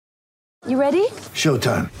You ready?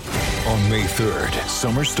 Showtime. On May 3rd,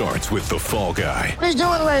 summer starts with The Fall Guy. Let's do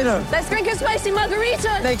it later. Let's drink a spicy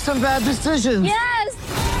margarita. Make some bad decisions. Yes!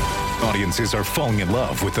 Audiences are falling in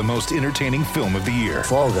love with the most entertaining film of the year.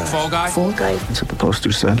 Fall Guy. Fall Guy? Fall Guy. That's what the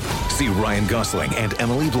poster said. See Ryan Gosling and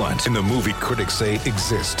Emily Blunt in the movie critics say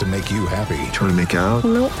exists to make you happy. Trying to make it out?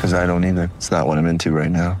 Nope. Because I don't either. It's not what I'm into right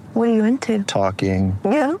now. What are you into? Talking.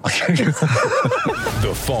 Yeah.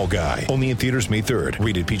 The Fall Guy. Only in theaters May 3rd.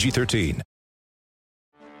 Rated PG-13.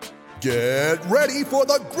 Get ready for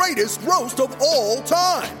the greatest roast of all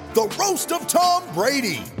time. The Roast of Tom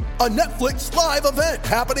Brady. A Netflix live event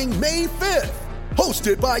happening May 5th.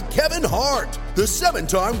 Hosted by Kevin Hart. The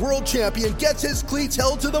 7-time world champion gets his cleats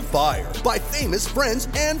held to the fire by famous friends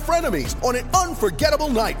and frenemies on an unforgettable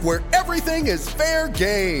night where everything is fair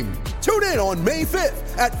game. Tune in on May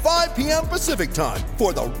 5th at 5 p.m. Pacific time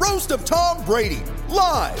for the Roast of Tom Brady.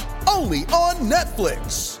 Live only on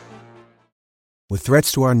Netflix. With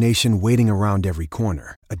threats to our nation waiting around every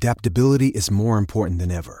corner, adaptability is more important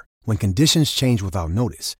than ever. When conditions change without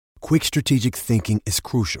notice, quick strategic thinking is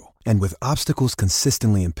crucial. And with obstacles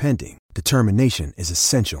consistently impending, determination is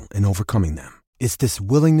essential in overcoming them. It's this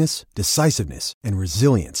willingness, decisiveness, and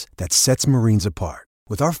resilience that sets Marines apart.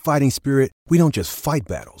 With our fighting spirit, we don't just fight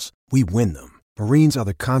battles, we win them. Marines are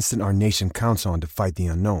the constant our nation counts on to fight the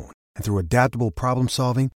unknown. And through adaptable problem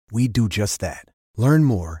solving, we do just that. Learn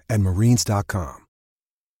more at marines.com.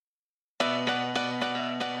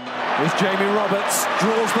 With Jamie Roberts,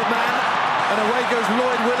 draws the man, and away goes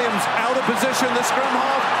Lloyd Williams, out of position, the scrum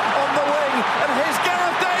half on the wing, and here's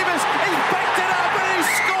Gareth Davis, he's picked it up and he's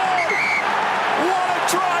scored! What a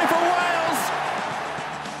try for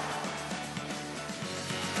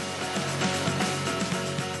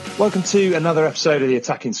Wales! Welcome to another episode of the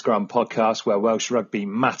Attacking Scrum podcast, where Welsh rugby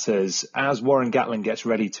matters. As Warren Gatland gets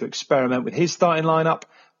ready to experiment with his starting lineup,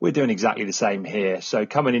 we're doing exactly the same here. So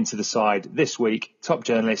coming into the side this week, top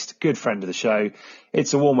journalist, good friend of the show.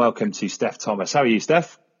 It's a warm welcome to Steph Thomas. How are you,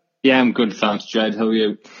 Steph? Yeah, I'm good, thanks, Jed. How are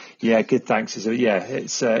you? Yeah, good, thanks.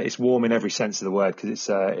 It's warm in every sense of the word because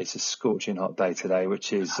it's a scorching hot day today,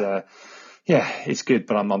 which is it's good.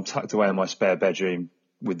 But I'm tucked away in my spare bedroom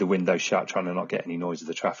with the window shut, trying to not get any noise of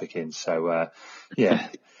the traffic in. So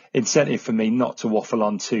incentive for me not to waffle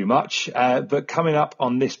on too much. But coming up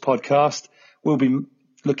on this podcast, we'll be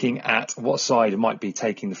looking at what side might be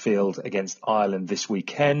taking the field against Ireland this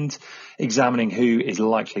weekend, examining who is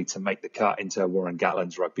likely to make the cut into Warren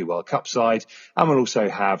Gatland's Rugby World Cup side. And we'll also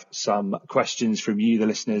have some questions from you, the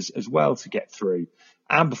listeners, as well to get through.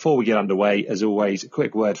 And before we get underway, as always, a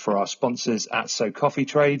quick word for our sponsors at So Coffee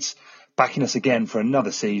Trades. Backing us again for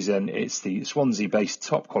another season, it's the Swansea-based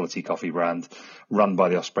top-quality coffee brand run by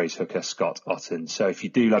the Ospreys hooker Scott Otten. So if you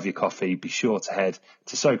do love your coffee, be sure to head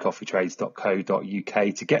to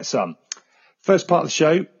socoffeetrades.co.uk to get some. First part of the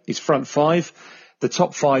show is Front 5, the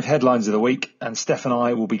top 5 headlines of the week, and Steph and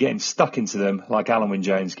I will be getting stuck into them like Alan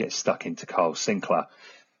Wynne-Jones gets stuck into Kyle Sinclair.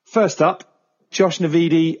 First up, Josh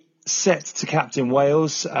Navidi set to captain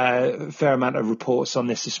Wales. A fair amount of reports on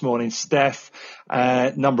this morning. Steph,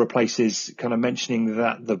 number of places kind of mentioning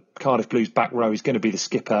that the Cardiff Blues back row is going to be the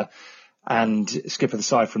skipper and skipper the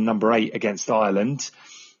side from number 8 against Ireland.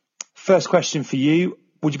 First question for you.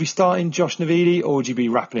 Would you be starting Josh Navidi or would you be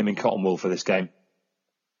wrapping him in cotton wool for this game?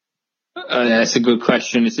 That's a good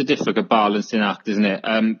question. It's a difficult balancing act, isn't it?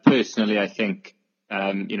 Personally, I think,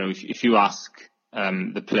 if you ask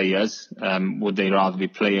the players, would they rather be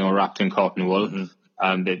playing or wrapped in cotton wool?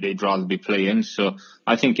 Mm-hmm. They'd rather be playing. So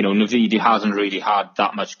I think, Navidi hasn't really had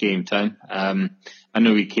that much game time. I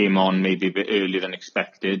know he came on maybe a bit earlier than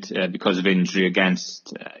expected because of injury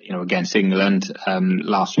against England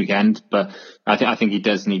last weekend. But I think he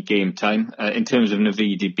does need game time. In terms of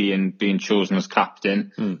Navidi being chosen as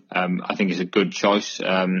captain, I think it's a good choice.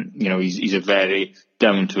 He's a very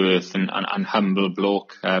down to earth and humble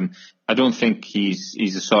bloke. I don't think he's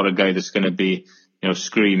the sort of guy that's going to be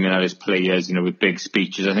screaming at his players with big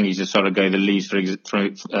speeches. I think he's the sort of guy that leads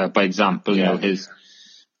by example.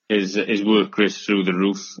 His work rate's through the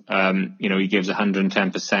roof. He gives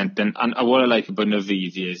 110%. And what I like about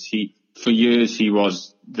Navidi is for years he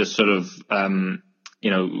was the sort of,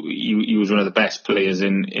 he was one of the best players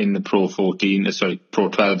in the Pro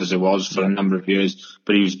 12 as it was for a number of years,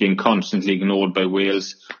 but he was being constantly ignored by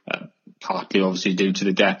Wales, partly obviously due to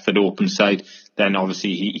the depth at open side. Then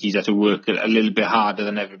obviously he's had to work a little bit harder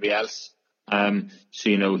than everybody else.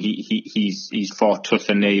 He's fought tooth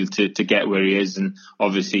and nail to get where he is, and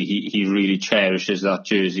obviously he really cherishes that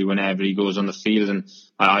jersey whenever he goes on the field, and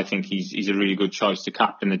I think he's a really good choice to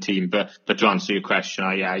captain the team. But to answer your question,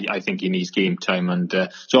 I think he needs game time, and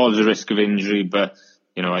so always a risk of injury, but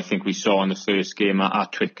I think we saw in the first game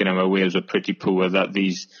at Twickenham where Wales were pretty poor that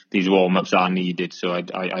these warm-ups are needed. So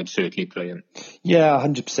I'd certainly play him. Yeah,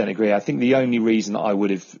 100% agree. I think the only reason I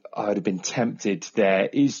would have been tempted there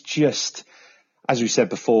is just, as we said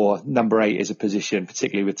before, number 8 is a position,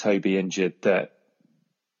 particularly with Toby injured, that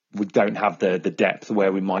we don't have the depth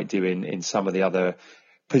where we might do in some of the other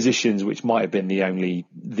positions, which might have been the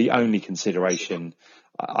only consideration,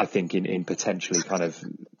 I think, in potentially kind of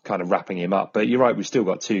wrapping him up. But you're right, we've still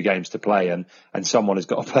got 2 games to play, and someone has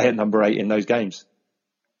got to play at number 8 in those games.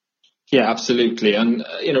 Yeah, absolutely. And,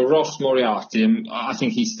 Ross Moriarty, I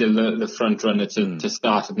think he's still the front runner to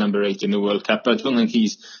start at number 8 in the World Cup. But I don't think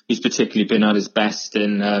he's particularly been at his best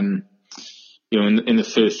in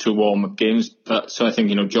the first 2 warm-up games. But so I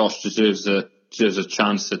think, Josh deserves a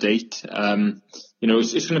chance at 8.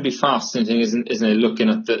 It's going to be fascinating, isn't it, looking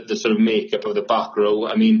at the sort of makeup of the back row.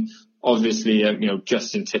 I mean, obviously,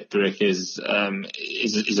 Justin Tipuric is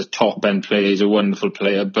a top end player. He's a wonderful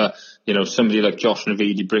player, but somebody like Josh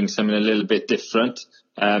Navidi brings something a little bit different.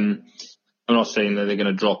 I'm not saying that they're going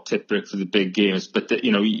to drop Tipuric for the big games, but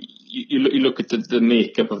you look at the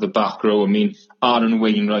makeup of the back row. I mean, Aaron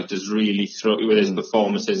Wainwright has really with his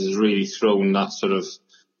performances has really thrown that sort of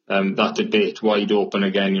that debate wide open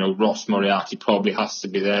again. Ross Moriarty probably has to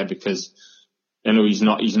be there because he's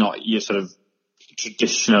not your sort of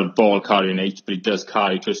traditional ball carrying 8, but he does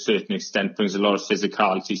carry to a certain extent, brings a lot of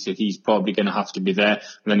physicality, so he's probably going to have to be there. And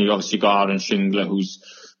then you obviously got Aaron Shingler, who's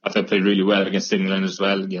I thought played really well against England as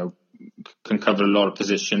well. Can cover a lot of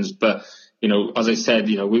positions, but as I said,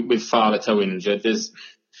 with Faletau injured, there's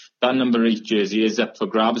that number 8 jersey is up for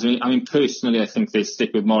grabs. I mean, personally, I think they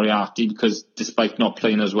stick with Moriarty because despite not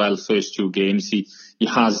playing as well first 2 games, he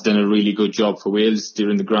has done a really good job for Wales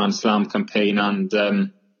during the Grand Slam campaign and,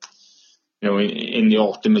 in the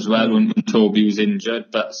autumn as well when Toby was injured.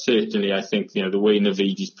 But certainly, I think, the way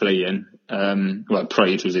Navidi's playing,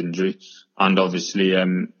 prior to his injury, and obviously,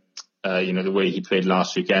 the way he played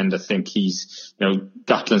last weekend, I think he's,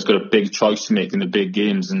 Gatland's got a big choice to make in the big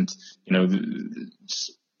games and,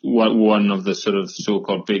 one of the sort of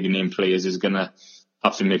so-called big name players is going to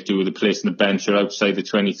have to make do with a place on the bench or outside the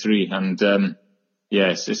 23. And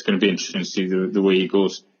yes, it's going to be interesting to see the way he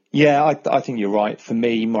goes. Yeah, I think you're right. For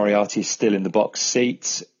me, Moriarty is still in the box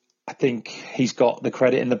seat. I think he's got the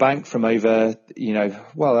credit in the bank from over,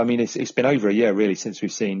 it's been over a year really since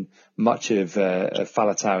we've seen much of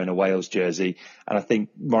Faletau in a Wales jersey. And I think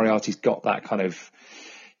Moriarty's got that kind of,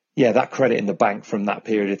 that credit in the bank from that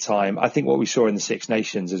period of time. I think what we saw in the Six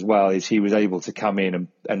Nations as well is he was able to come in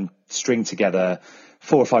and string together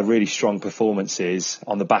 4 or 5 really strong performances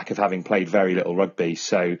on the back of having played very little rugby.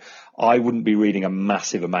 So I wouldn't be reading a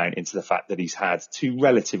massive amount into the fact that he's had 2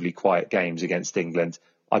 relatively quiet games against England.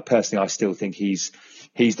 I still think he's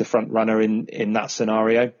the front runner in that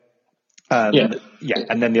scenario. And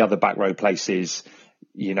then the other back row places,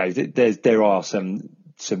 there are some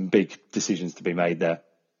big decisions to be made there.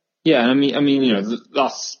 Yeah, I mean,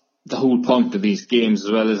 that's the whole point of these games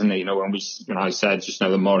as well, isn't it? When I said just now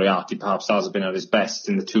that Moriarty perhaps hasn't been at his best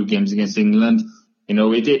in the 2 games against England.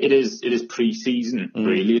 It is pre-season,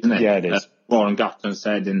 really, isn't it? Yeah, it is. Warren Gatland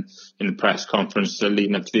said in the press conference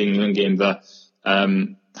leading up to the England game that I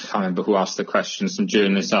can't remember who asked the question. Some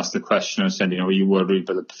journalists asked the question and said, are you worried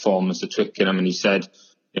about the performance of Twickenham? And he said,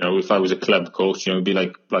 if I was a club coach, it'd be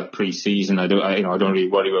like pre-season. I don't really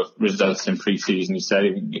worry about results in pre-season. He said,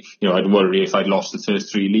 I'd worry if I'd lost the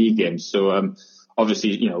first 3 league games. So,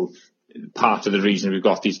 obviously, part of the reason we've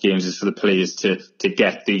got these games is for the players to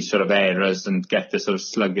get these sort of errors and get the sort of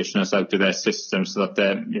sluggishness out of their system so that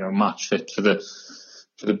they're, match fit for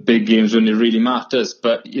the big games when it really matters.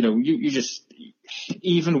 But, you just,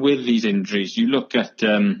 even with these injuries, you look at,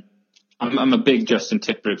 I'm a big Justin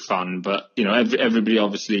Tipuric fan, but, everybody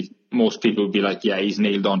obviously, most people would be like, yeah, he's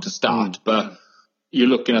nailed on to start. But you're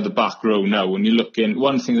looking at the back row now and you're looking,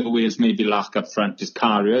 one thing that Wales maybe lack up front is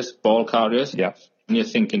ball carriers. Yeah. And you're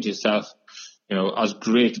thinking to yourself, as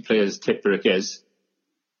great a player as Tipuric is,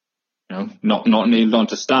 not nailed on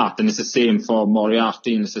to start. And it's the same for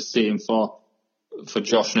Moriarty and it's the same for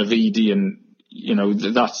Josh Navidi. And,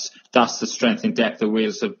 that's the strength and depth that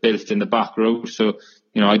Wales have built in the back row. So,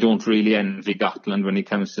 I don't really envy Gatland when he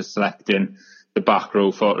comes to selecting the back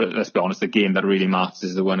row for, let's be honest, the game that really matters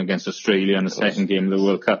is the one against Australia and the second game of the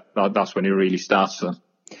World Cup. That's when he really starts for them.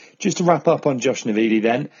 Just to wrap up on Josh Navidi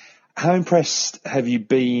then, how impressed have you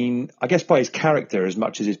been, I guess, by his character as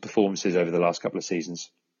much as his performances over the last couple of seasons?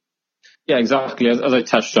 Yeah, exactly. As I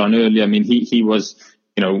touched on earlier, I mean, he was,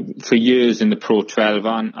 for years in the Pro 12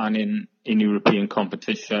 and in European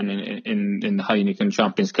competition, in the Heineken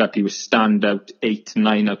Champions Cup, he was standout 8,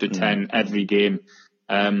 9 out of 10 every game.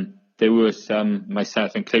 There were some,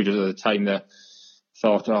 myself included at the time, that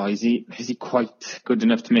thought, is he quite good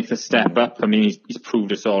enough to make the step up? I mean, he's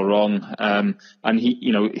proved us all wrong. And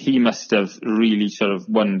he must have really sort of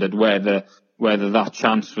wondered whether that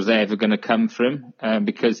chance was ever going to come for him,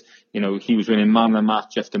 because, he was winning man of the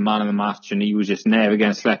match after man of the match, and he was just never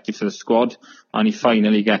getting selected for the squad. And he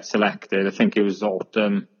finally gets selected. I think it was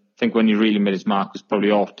autumn. I think when he really made his mark was probably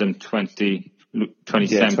autumn 2017. Yeah,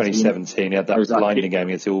 2017. He had that blinding game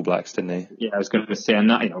against the All Blacks, didn't he? Yeah, I was going to say, and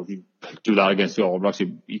that, if you do that against the All Blacks,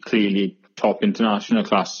 you clearly top international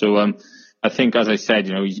class. So, I think, as I said,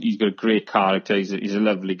 he's got a great character. He's a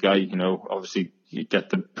lovely guy. Obviously you get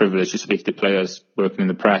the privilege to speak to players working in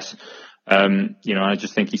the press. I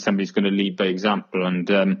just think he's somebody who's going to lead by example. And,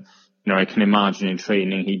 I can imagine in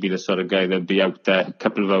training, he'd be the sort of guy that'd be out there a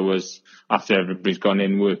couple of hours after everybody's gone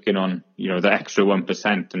in working on, the extra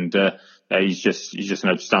 1%. And, he's just an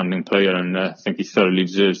outstanding player, and I think he thoroughly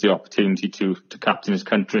deserves the opportunity to captain his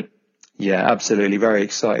country. Yeah, absolutely. Very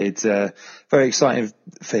excited. Very exciting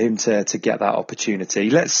for him to get that opportunity.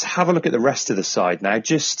 Let's have a look at the rest of the side now,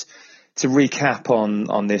 just to recap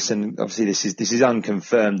on this. And obviously this is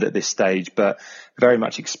unconfirmed at this stage, but very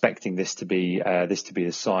much expecting this to be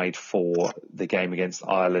the side for the game against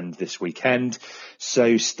Ireland this weekend.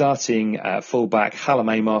 So starting fullback, Hallam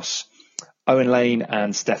Amos, Owen Lane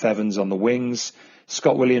and Steph Evans on the wings,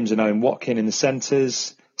 Scott Williams and Owen Watkin in the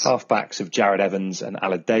centres, half-backs of Jared Evans and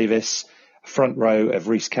Aled Davis, front row of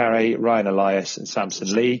Rhys Carré, Ryan Elias and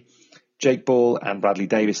Samson Lee, Jake Ball and Bradley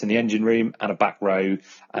Davis in the engine room, and a back row,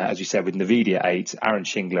 as you said, with Navidi at 8, Aaron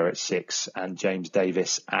Shingler at 6 and James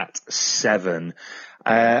Davis at 7.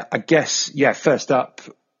 I guess, first up,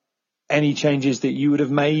 any changes that you would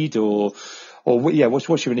have made or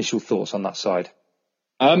what's your initial thoughts on that side?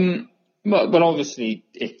 Well, obviously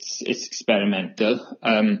it's experimental.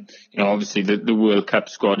 Obviously the World Cup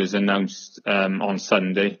squad is announced on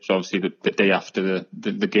Sunday, so obviously the day after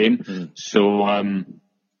the game. So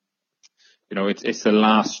it's the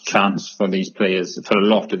last chance for these players, for a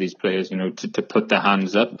lot of these players, to put their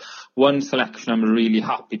hands up. One selection I'm really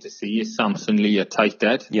happy to see is Samson Lee at tight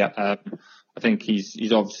end. Yeah. I think he's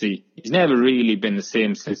never really been the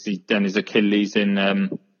same since he's done his Achilles in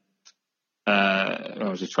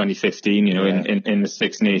 2015, in the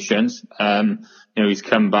Six Nations. He's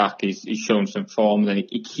come back, he's shown some form, then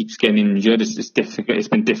he keeps getting injured. It's difficult. It's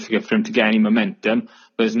been difficult for him to get any momentum,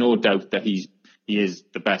 but there's no doubt that he is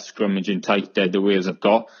the best scrummaging tight end the Wales have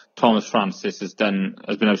got. Thomas Francis has been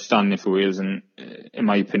outstanding for Wales, and in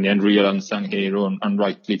my opinion, real unsung hero and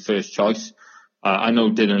rightly first choice. I know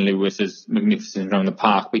Dylan Lewis is magnificent around the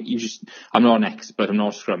park, but I'm not an expert, I'm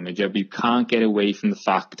not a scrummager, but you can't get away from the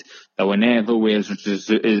fact that whenever Wales'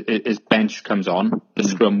 bench comes on, the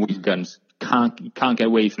scrum weakens. You can't get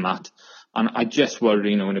away from that. And I just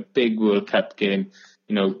worry, in a big World Cup game,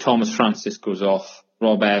 Thomas Francis goes off,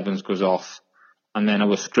 Rob Evans goes off, and then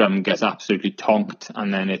our scrum gets absolutely tonked,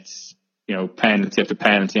 and then it's, penalty after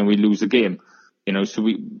penalty, and we lose the game.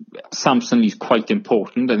 Samson Lee's quite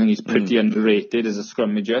important. I think he's pretty underrated as a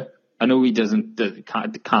scrummager. I know he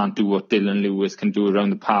can't do what Dylan Lewis can do around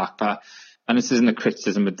the park, and this isn't a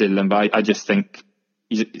criticism of Dylan, but I just think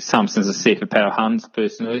Samson's a safer pair of hands,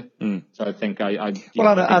 personally. So I think and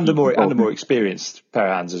the more experienced pair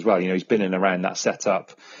of hands as well. He's been in and around that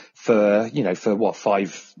setup for what,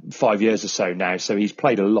 5 years or so now. So he's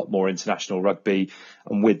played a lot more international rugby,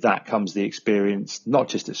 and with that comes the experience, not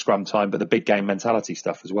just at scrum time, but the big game mentality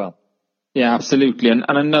stuff as well. Yeah, absolutely. And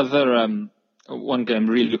another one guy I'm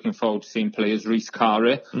really looking forward to seeing play is Rhys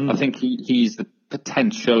Carré. I think he's the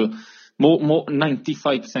potential. More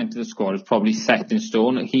 95% of the squad is probably set in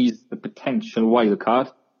stone. He's the potential wild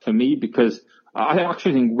card for me, because I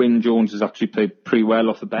actually think Wyn Jones has actually played pretty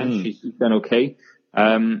well off the bench. He's done okay.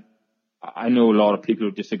 I know a lot of people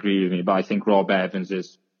who disagree with me, but I think Rob Evans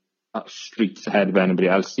is streets ahead of anybody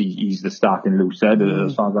else. He's the starting loose head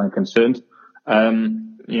as far as I'm concerned.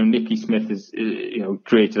 Nicky Smith is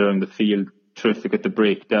great around the field, terrific at the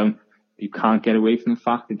breakdown. You can't get away from the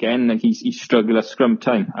fact again that he's struggled at scrum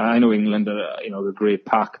time. I know England are a great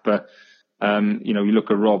pack, but you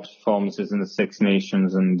look at Rob's performances in the Six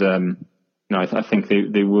Nations, and I think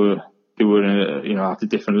they were at a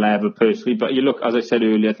different level personally. But you look, as I said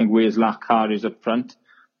earlier, I think Wales lack carriers up front,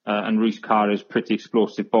 and Rhys Carré is pretty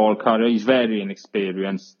explosive ball carrier. He's very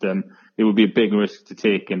inexperienced. It would be a big risk to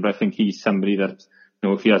take him, but I think he's somebody that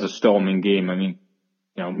if he has a storming game,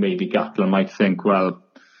 maybe Gatland might think, well,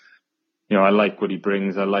 I like what he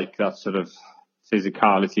brings. I like that sort of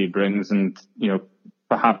physicality he brings, and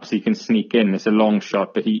perhaps he can sneak in. It's a long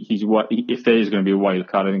shot, but if there is going to be a wild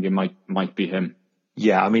card, I think it might be him.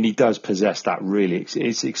 Yeah, I mean, he does possess that really,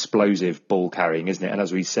 it's explosive ball carrying, isn't it? And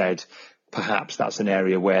as we said, perhaps that's an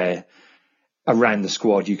area where around the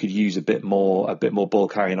squad you could use a bit more ball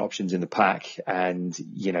carrying options in the pack, and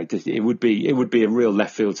it would be a real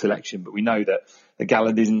left field selection. But we know that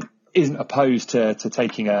Galland isn't opposed to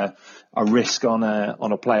taking a risk on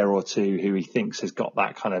a player or two who he thinks has got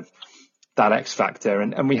that kind of that X factor,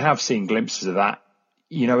 and we have seen glimpses of that,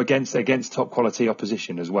 against top quality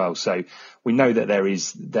opposition as well. So we know that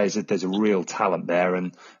there's a real talent there,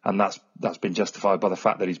 and that's been justified by the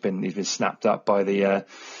fact that he's been snapped up by the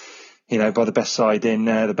by the best side in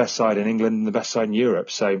England and the best side in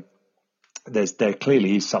Europe. So there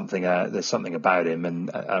clearly is something about him,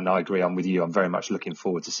 and I agree. I'm with you. I'm very much looking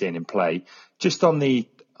forward to seeing him play. Just on the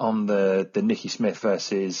Nicky Smith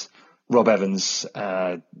versus Rob Evans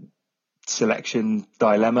selection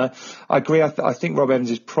dilemma, I agree. I think Rob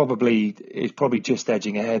Evans is probably just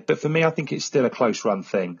edging ahead, but for me, I think it's still a close run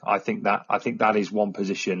thing. I think that is one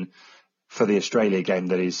position for the Australia game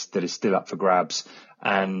that is still up for grabs.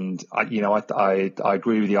 And I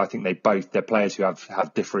agree with you. I think they're players who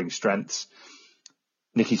have differing strengths.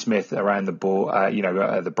 Nicky Smith around the ball,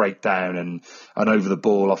 the breakdown and over the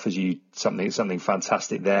ball offers you something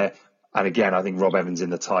fantastic there. And again, I think Rob Evans in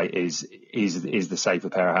the tight is the safer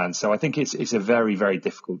pair of hands. So I think it's a very, very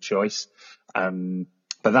difficult choice. But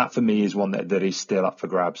that for me is one that is still up for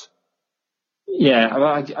grabs.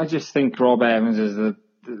 Yeah, I just think Rob Evans is the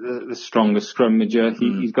strongest scrummager.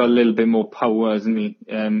 He's got a little bit more power, hasn't he?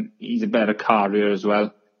 He's a better carrier as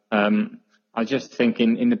well. I just think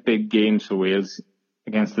in the big games for Wales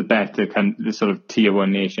against the sort of tier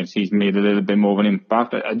 1 nations, he's made a little bit more of an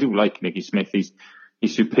impact. I do like Nicky Smith. He's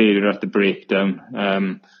superior at the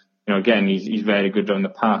breakdown. Again, he's very good around the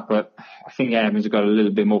park, but I think Evans has got a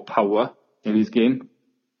little bit more power in his game.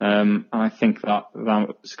 And I think that's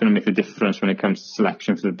going to make a difference when it comes to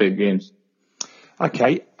selection for the big games.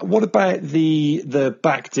 Okay, what about the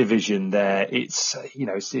back division there? It's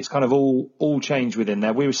kind of all changed within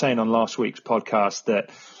there. We were saying on last week's podcast that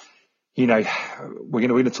we're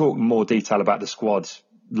going to talk in more detail about the squad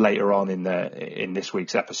later on in this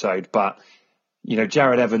week's episode. But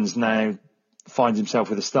Jared Evans now finds himself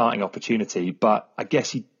with a starting opportunity, but I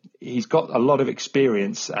guess he's got a lot of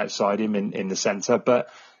experience outside him in the centre. But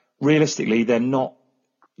realistically, they're not.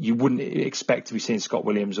 You wouldn't expect to be seeing Scott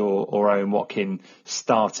Williams or Owen Watkin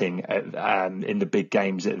starting in the big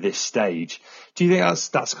games at this stage. Do you think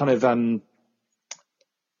that's kind of I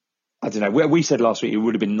don't know. We said last week it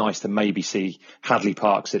would have been nice to maybe see Hadley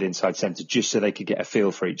Parkes at inside centre just so they could get a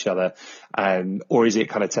feel for each other, or is it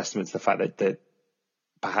kind of testament to the fact that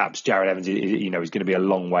perhaps Jared Evans is going to be a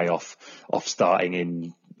long way off starting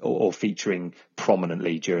in or featuring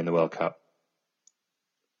prominently during the World Cup?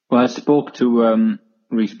 Well, I spoke to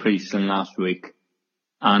Rhys Priestland last week,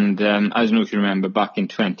 and I don't know if you remember back in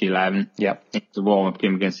 2011. Yeah, the warm-up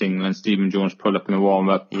game against England. Stephen Jones pulled up in the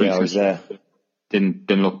warm-up. Yeah, I was there. Didn't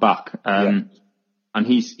look back. And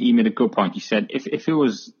he made a good point. He said if it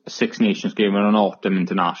was a Six Nations game or an autumn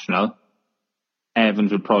international,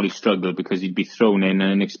 Evans would probably struggle because he'd be thrown in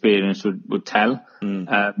and inexperience would tell.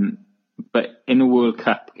 But in a World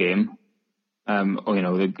Cup game,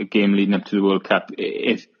 the game leading up to the World Cup,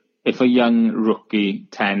 if a young rookie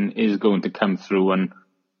 10 is going to come through and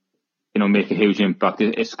make a huge impact,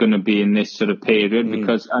 it's going to be in this sort of period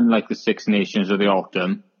because unlike the Six Nations or the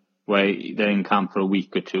autumn, where they're in camp for a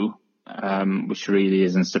week or two, which really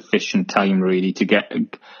isn't sufficient time really to get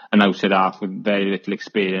an outside half with very little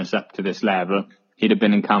experience up to this level. He'd have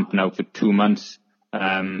been in camp now for 2 months,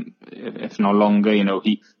 if not longer.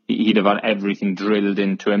 He'd have had everything drilled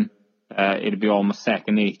into him. It'd be almost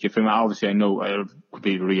second nature for him. Obviously, I know I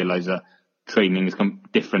completely realise that training is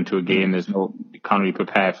different to a game. You can't really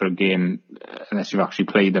prepare for a game unless you've actually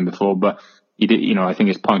played them before. But I think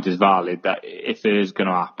his point is valid that if it is going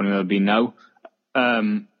to happen, it'll be now.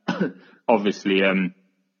 Obviously,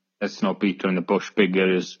 let's not beat around the bush.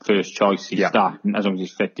 Biggar is first choice. He's starting, as long as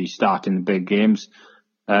he's fit, he's starting the big games.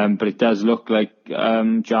 But it does look like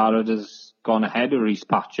Jared has gone ahead of Rhys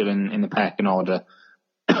Patchell in the pecking order,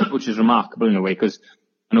 which is remarkable in a way, because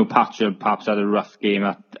I know Patchell perhaps had a rough game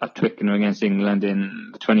at Twickenham against England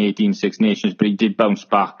in the 2018 Six Nations, but he did bounce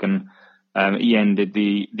back and he ended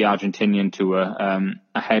the Argentinian tour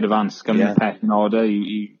ahead of Anscombe in the pecking order.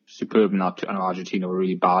 He superb in that. I know Argentina were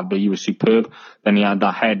really bad, but he was superb. Then he had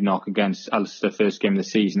that head knock against Ulster first game of the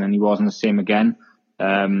season, and he wasn't the same again.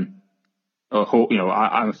 I'm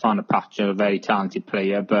a fan of Patchell, a very talented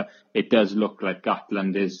player, but it does look like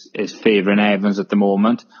Gatland is favouring Evans at the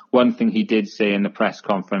moment. One thing he did say in the press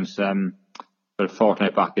conference a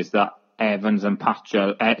fortnight back is that Evans'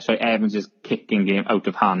 kicking game out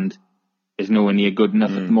of hand is nowhere near good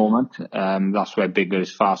enough at the moment. That's where Biggar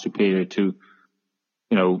is far superior to,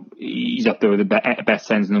 he's up there with the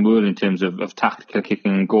best ends in the world in terms of tactical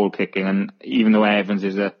kicking and goal kicking. And even though Evans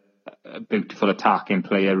is a beautiful attacking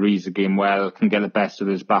player, reads the game well, can get the best of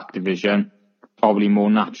his back division, probably more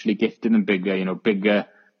naturally gifted than Biggar. Biggar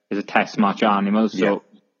is a test match animal, so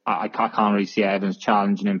I can't really see Evans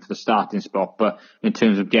challenging him for the starting spot. But in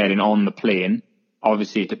terms of getting on the plane,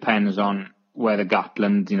 obviously it depends on whether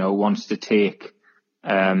Gatland, wants to take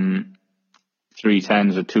 3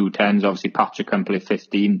 10s or 2 10s. Obviously Patrick can play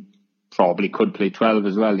 15, probably could play 12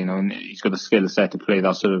 as well, and he's got the skill set to play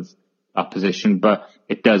that position. But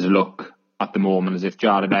it does look at the moment as if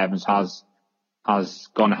Jared Evans has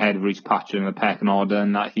gone ahead of Rhys Patchett in the pecking order,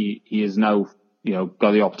 and that he is now,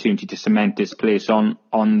 got the opportunity to cement his place on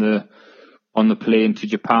the plane to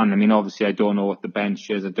Japan. I mean, obviously I don't know what the bench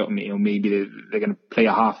is. I don't, maybe they're going to play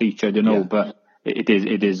a half each. I don't know, but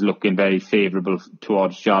it is looking very favourable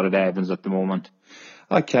towards Jared Evans at the moment.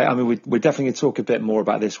 Okay, I mean, we're definitely going to talk a bit more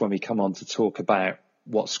about this when we come on to talk about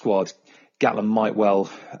what squad Gatland might well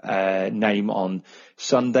name on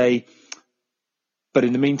Sunday. But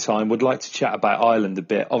in the meantime, we'd like to chat about Ireland a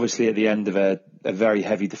bit. Obviously, at the end of a very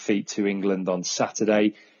heavy defeat to England on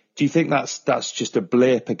Saturday, do you think that's just a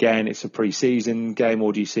blip again? It's a pre-season game,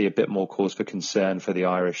 or do you see a bit more cause for concern for the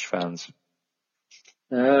Irish fans?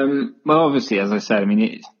 Well, obviously, as I said, I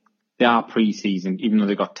mean, they are pre-season, even though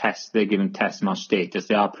they're given test match status.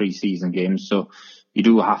 They are pre-season games, so you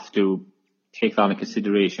do have to take that into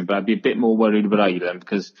consideration. But I'd be a bit more worried about Ireland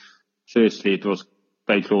because, firstly, it was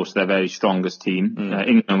very close to their very strongest team.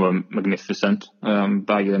 England were magnificent.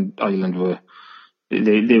 Ireland were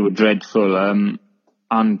they were dreadful.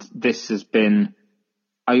 And this has been,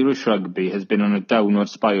 Irish rugby has been on a downward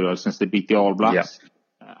spiral since they beat the All Blacks. Yeah.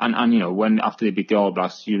 And when after they beat the All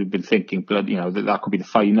Blacks, you'd have been thinking, that could be the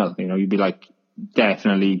final. You'd be like,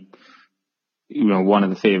 definitely, one of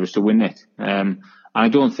the favourites to win it. And I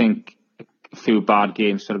don't think a few bad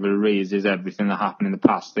games sort of erases everything that happened in the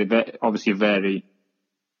past. They're obviously a very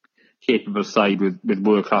capable side with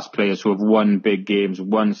world-class players who have won big games,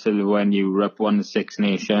 won silver in Europe, won the Six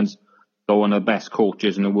Nations, got one of the best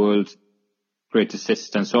coaches in the world, great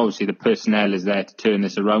assistants. So obviously the personnel is there to turn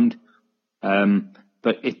this around.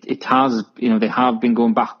 But it has, they have been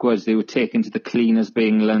going backwards. They were taken to the Cleaners by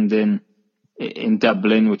England in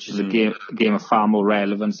Dublin, which is a game of far more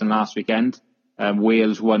relevance than last weekend.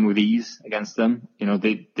 Wales won with ease against them.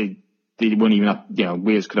 They weren't even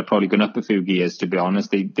Wales could have probably gone up a few gears, to be honest.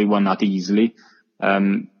 They won that easily.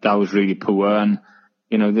 That was really poor. And,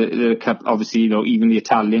 the cup, obviously, even the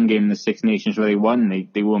Italian game in the Six Nations where they won,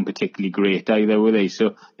 they weren't particularly great either, were they?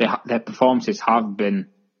 So their performances have been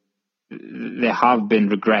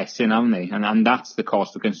regressing, haven't they? And that's the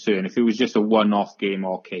cause for concern. If it was just a one-off game,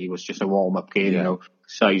 okay, it was just a warm-up game,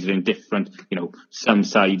 sides are indifferent. Some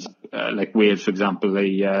sides, like Wales, for example,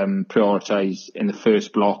 they prioritise in the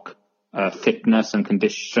first block fitness and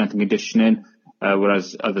strength and conditioning,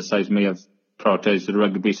 whereas other sides may have prioritised the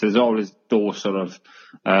rugby. So there's always those sort of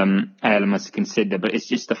elements to consider, but it's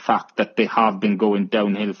just the fact that they have been going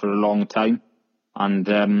downhill for a long time. And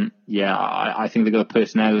I think they've got the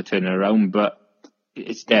personnel to turn it around, but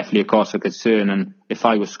it's definitely a cause for concern. And if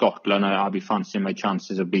I was Scotland, I'd be fancying my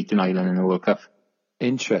chances of beating Ireland in the World Cup.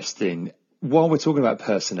 Interesting. While we're talking about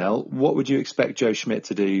personnel, what would you expect Joe Schmidt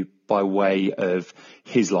to do by way of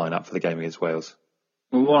his lineup for the game against Wales?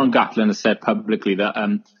 Well, Warren Gatland has said publicly that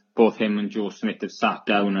both him and Joe Schmidt have sat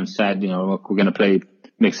down and said, we're going to play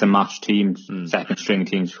mix and match teams, second string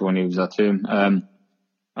teams, if you want to use that term.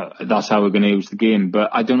 That's how we're going to use the game. But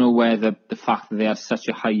I don't know whether the fact that they have such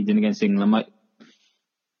a hiding against England might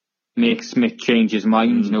make Smith change his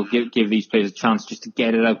mind. Give these players a chance just to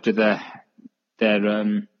get it out of their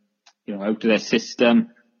out of their system.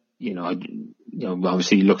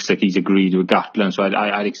 Obviously it looks like he's agreed with Gatland, so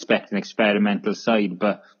I'd expect an experimental side,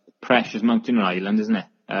 but pressure's mounting on Ireland, isn't it?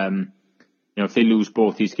 If they lose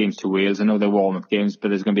both these games to Wales, I know they're warm-up games, but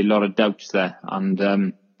there's going to be a lot of doubts there.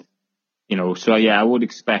 And, I would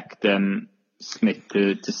expect Smith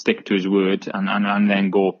to stick to his word and then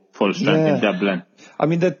go full strength in Dublin. I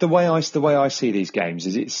mean, the way I see these games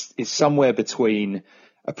is it's somewhere between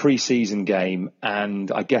a pre-season game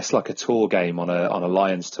and I guess like a tour game on a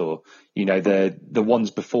Lions tour. The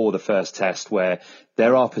ones before the first test where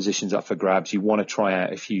there are positions up for grabs. You want to try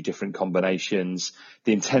out a few different combinations.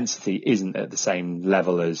 The intensity isn't at the same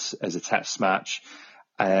level as a test match.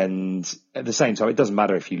 And at the same time, it doesn't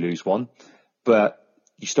matter if you lose one, but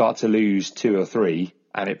you start to lose 2 or 3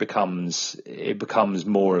 and it becomes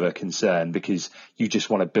more of a concern, because you just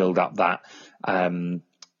want to build up that kind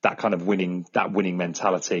of winning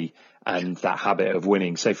mentality and that habit of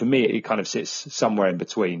winning. So for me, it kind of sits somewhere in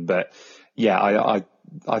between. But yeah,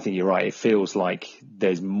 I think you're right. It feels like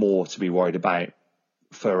there's more to be worried about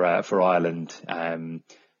for Ireland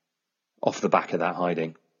off the back of that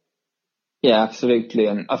hiding. Yeah, absolutely,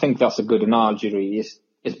 and I think that's a good analogy. Really,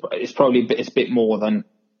 it's probably a bit more than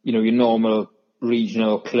your normal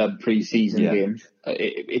regional club pre-season game.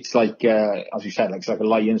 It's like, as you said, like it's like a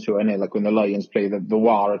Lions tour, isn't it? Like when the Lions play the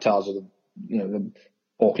Waratahs or the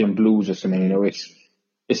Auckland Blues or something.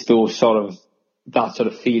 It's those that sort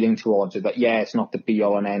of feeling towards it. That it's not the be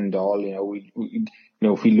all and end all. We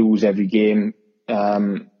if we lose every game,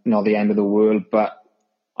 not the end of the world, but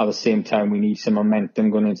at the same time we need some momentum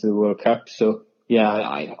going into the World Cup. So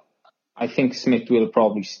yeah, I think Smith will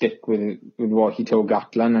probably stick with what he told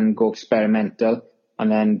Gatland and go experimental.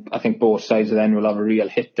 And then I think both sides then will have a real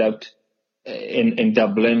hit out in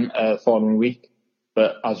Dublin following week.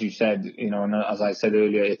 But as you said, and as I said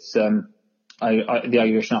earlier, it's the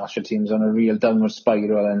Irish national team's on a real downward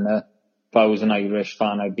spiral. And if I was an Irish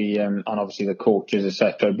fan, I'd be, and obviously the coaches,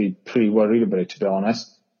 etc., I'd be pretty worried about it, to be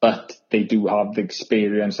honest. But they do have the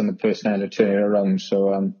experience and the personnel to turn it around.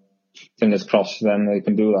 So fingers crossed for them, they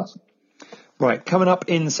can do that. Right, coming up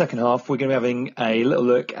in the second half, we're going to be having a little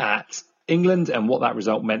look at England and what that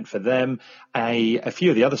result meant for them. A few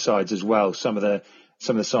of the other sides as well. Some of the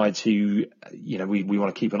sides who we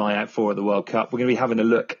want to keep an eye out for at the World Cup. We're going to be having a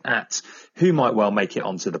look at who might well make it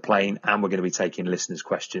onto the plane, and we're going to be taking listeners'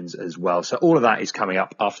 questions as well. So all of that is coming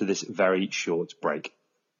up after this very short break.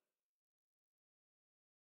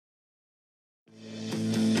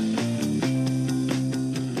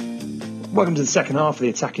 Welcome to the second half of the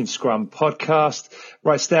Attacking Scrum podcast.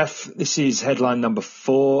 Right, Steph, this is headline number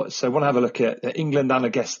 4. So I want to have a look at England and I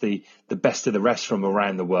guess the best of the rest from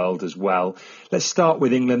around the world as well. Let's start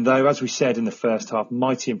with England, though. As we said in the first half,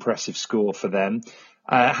 mighty impressive score for them.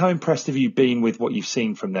 How impressed have you been with what you've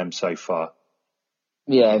seen from them so far?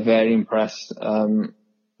 Yeah, very impressed.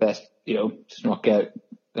 Let's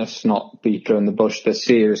not beat around the bush. They're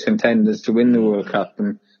serious contenders to win the World Cup,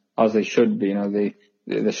 and as they should be.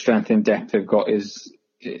 The strength and depth they've got is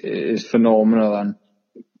phenomenal, and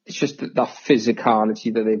it's just that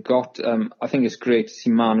physicality that they've got. I think it's great to see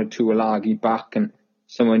Manu Tuilagi back and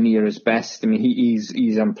somewhere near his best. I mean,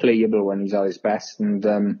 he's unplayable when he's at his best,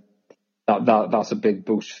 and that's a big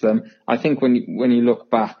boost for them. I think when you look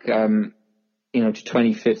back, to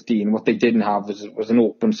 2015, what they didn't have was an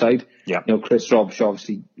open side. Yeah. Chris Robshaw,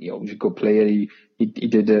 obviously, was a good player. He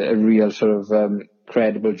did a real sort of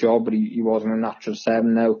credible job, but he wasn't a natural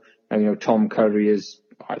 7 now. And, Tom Curry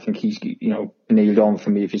I think he's, nailed on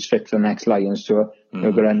for me if he's fit for the next Lions tour.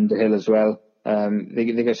 Garen Hill as well.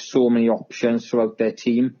 They got so many options throughout their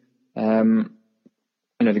team.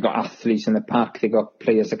 They've got athletes in the pack. They've got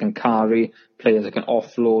players that can carry, players that can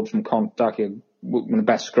offload from contact. One of the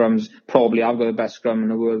best scrums, probably I've got the best scrum in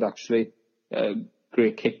the world, actually.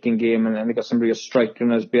 Great kicking game, and they've got some real strike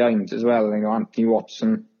runners behind as well. Anthony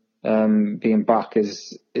Watson being back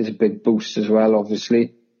is a big boost as well,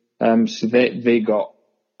 obviously. So they got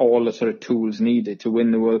all the sort of tools needed to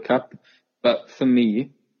win the World Cup. But for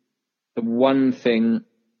me, the one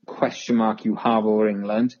question mark you have over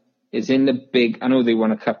England is in the big. I know they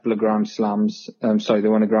won a couple of Grand Slams. They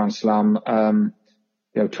won a Grand Slam.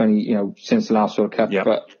 20. Since the last World Cup,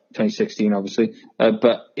 but 2016, obviously.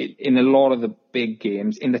 But in a lot of the big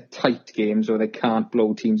games, in the tight games where they can't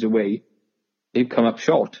blow teams away, they've come up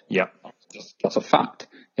short. Yeah. That's a fact.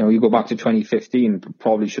 You go back to 2015,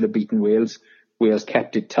 probably should have beaten Wales. Wales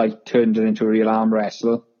kept it tight, turned it into a real arm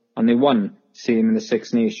wrestle, and they won. Same in the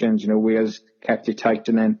Six Nations, Wales kept it tight,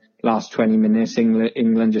 and then last 20 minutes,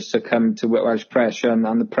 England just succumbed to Welsh pressure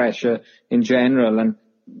and the pressure in general. And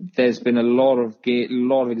there's been a lot of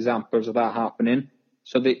examples of that happening.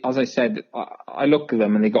 So as I said, I look at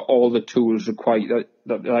them and they got all the tools required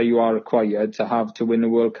that you are required to have to win the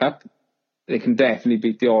World Cup. They can definitely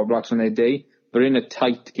beat the All Blacks on their day, but in a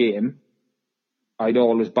tight game, I'd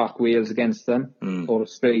always back Wales against them or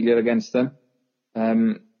Australia against them.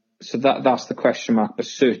 So that's the question mark, but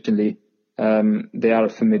certainly they are a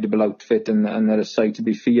formidable outfit and they're a sight to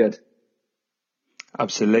be feared.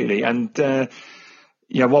 Absolutely. And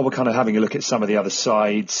while we're kind of having a look at some of the other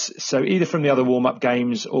sides, so either from the other warm-up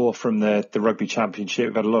games or from the Rugby Championship,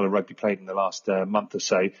 we've had a lot of rugby played in the last month or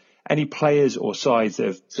so. Any players or sides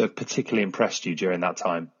that have particularly impressed you during that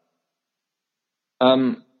time?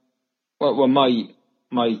 Well,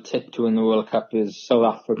 my tip to win the World Cup is South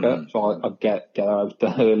Africa, so I'll get out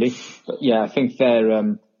there early. But yeah, I think they're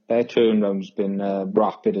turnaround's been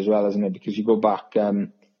rapid as well, hasn't it? Because you go back, I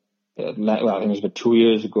think it was about 2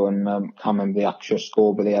 years ago, and I can't remember the actual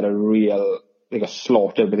score, but they got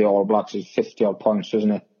slaughtered by the All Blacks. It was 50 odd points,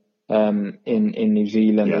 wasn't it? In New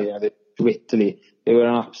Zealand, to Italy, they were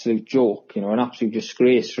an absolute joke, an absolute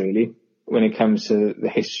disgrace, really, when it comes to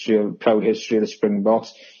the proud history of the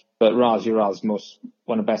Springboks. But Rassie Erasmus,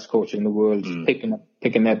 one of the best coaches in the world,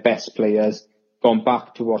 picking their best players, gone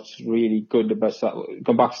back to what's really good about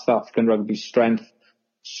gone back to South African rugby strength,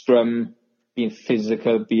 scrum, being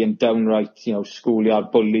physical, being downright,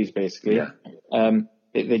 schoolyard bullies, basically. Yeah.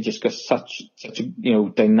 They just got such a,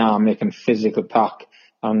 dynamic and physical pack.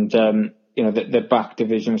 And, the back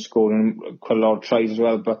division scoring quite a lot of tries as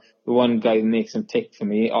well. But the one guy that makes them tick for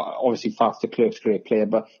me, obviously Faf de Klerk's a great player,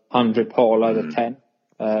 but Andre Pollard at 10,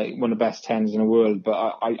 one of the best 10s in the world.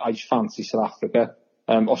 But I just fancy South Africa.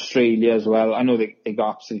 Australia as well. I know they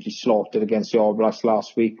got absolutely slaughtered against the All Blacks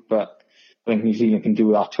last week, but I think New Zealand can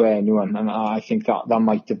do that to anyone. And I think that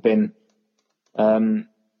might have been,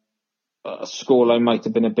 a scoreline might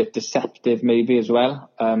have been a bit deceptive maybe as well.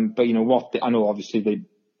 But I know obviously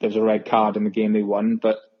there's a red card in the game they won,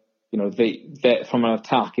 but they from an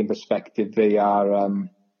attacking perspective they are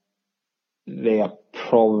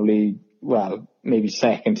probably maybe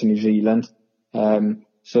second to New Zealand.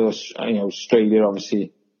 So Australia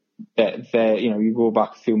obviously you go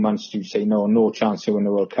back a few months, you say no chance to win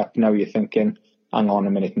the World Cup. Now you're thinking, hang on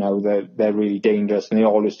a minute, now they're really dangerous, and they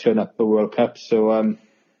always turn up the World Cup. So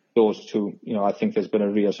those two, I think there's been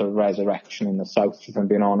a real sort of resurrection in the South, if I'm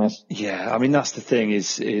being honest. Yeah, I mean, that's the thing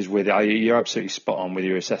is with you're absolutely spot on with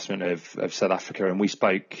your assessment of South Africa. And we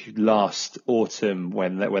spoke last autumn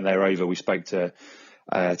when they were over. We spoke to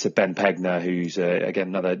Ben Pegner, who's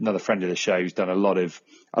again another friend of the show, who's done a lot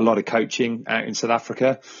of coaching out in South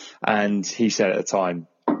Africa, and he said at the time,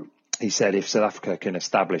 if South Africa can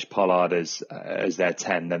establish Pollard as their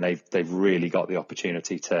 10, then they've really got the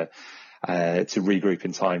opportunity to regroup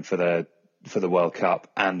in time for the World Cup.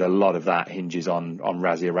 And a lot of that hinges on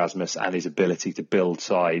Rassie Erasmus and his ability to build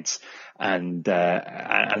sides and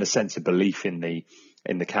a sense of belief in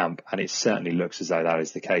the camp. And it certainly looks as though that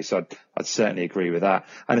is the case. So I'd certainly agree with that.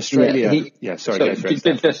 And Australia,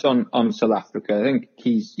 just on South Africa, I think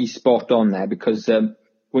he's spot on there, because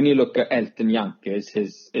when you look at Elton Jantjies,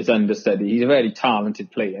 his understudy, he's a very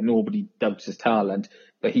talented player. Nobody doubts his talent,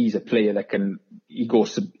 but he's a player that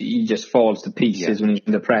he just falls to pieces when he's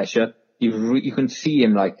under pressure. You can see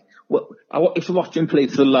him I used to watch him play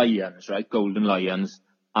for the Lions, right? Golden Lions.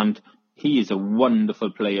 And he is a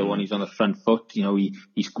wonderful player when he's on the front foot.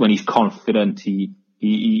 When he's confident,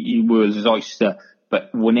 he whirls his oyster.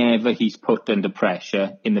 But whenever he's put under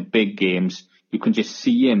pressure in the big games, you can just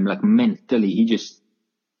see him mentally, he just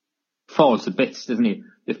falls to bits, doesn't he?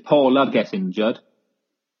 If Pollard gets injured,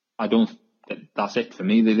 that's it for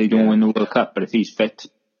me. They don't win the World Cup, but if he's fit,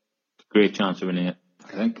 great chance of winning it,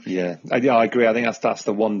 I think. Yeah, I agree. I think that's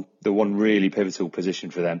the one really pivotal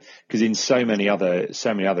position for them, because in so many other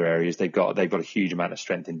areas they've got a huge amount of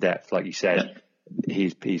strength in depth. Like you said,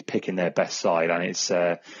 he's picking their best side, and it's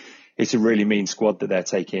a really mean squad that they're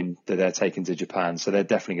taking to Japan. So they're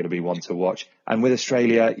definitely going to be one to watch. And with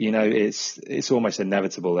Australia, it's almost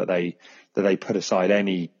inevitable that they put aside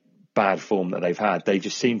any bad form that they've had. They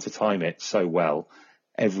just seem to time it so well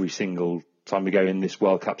every single time we go in this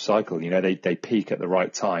World Cup cycle. They peak at the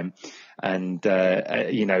right time, and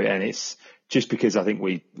and it's just because I think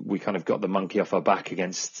we kind of got the monkey off our back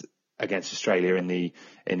against Australia in the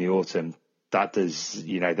autumn. That does,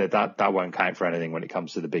 that won't count for anything when it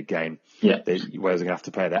comes to the big game. Yeah, Wales are going to have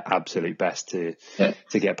to play their absolute best to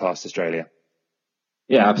get past Australia.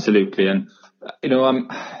 Yeah, absolutely. And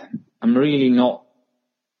I'm really not.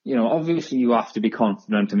 Obviously you have to be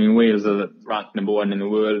confident. I mean, Wales are ranked number 1 in the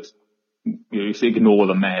world. You ignore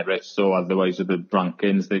the merits, so otherwise of the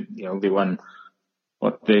rankings, they won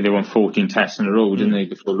 14 tests in a row, didn't they,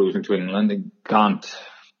 before losing to England? You can't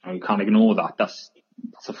ignore that. That's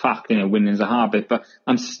a fact. Winning's a habit. But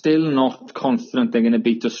I'm still not confident they're going to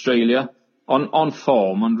beat Australia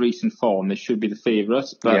on recent form. They should be the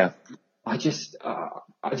favourites, but yeah. I just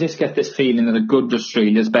get this feeling that a good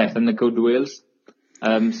Australia is better than a good Wales.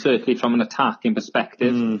 Certainly from an attacking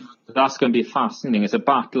perspective. That's going to be fascinating. It's a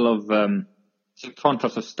battle of it's a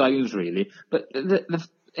contrast of styles, really. But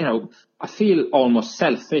I feel almost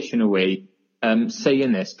selfish in a way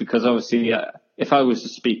saying this, because obviously if I was to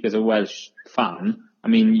speak as a Welsh fan, I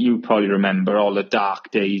mean, you probably remember all the dark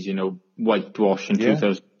days, whitewash in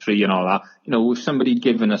 2003 and all that. If somebody had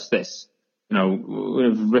given us this, we would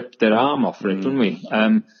have ripped their arm off for it, wouldn't we?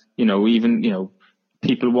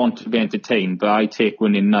 people want to be entertained, but I take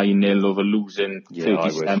winning 9-0 over losing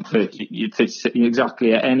 37-30.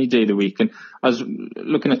 Exactly, any day of the week. And I was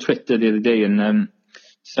looking at Twitter the other day, and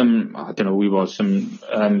some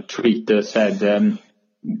tweeter said,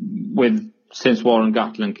 since Warren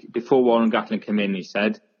Gatland, before Warren Gatland came in, he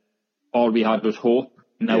said, all we had was hope.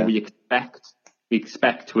 Now we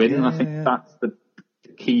expect to win. And I think that's the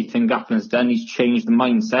key thing Gatland's done. He's changed the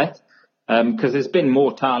mindset. Because there's been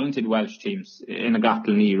more talented Welsh teams in the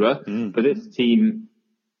Gatland era, but this team,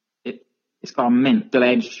 it's got a mental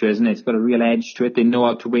edge to it, isn't it? It's got a real edge to it. They know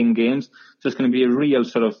how to win games. So it's going to be a real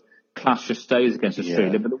sort of clash of styles against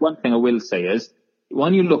Australia. But the one thing I will say is,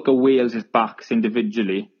 when you look at Wales' backs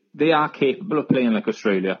individually, they are capable of playing like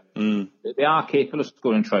Australia. They are capable of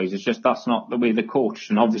scoring tries. It's just that's not the way they're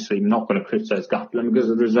coached. And obviously, I'm not going to criticise Gatland because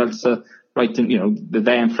the results are right, they're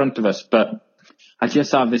there in front of us. But I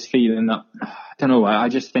just have this feeling that, I don't know, I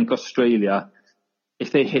just think Australia,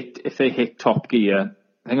 if they hit top gear,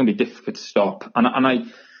 they're going to be difficult to stop. And I,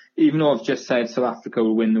 even though I've just said South Africa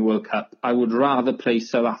will win the World Cup, I would rather play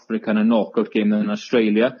South Africa in a knockout game than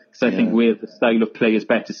Australia, because I think the style of play is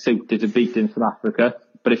better suited to beating South Africa.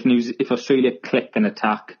 But if Australia click and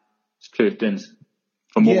attack, it's curtains.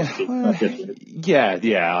 I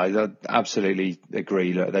absolutely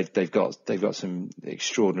agree. Look, they've got some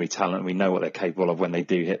extraordinary talent. We know what they're capable of when they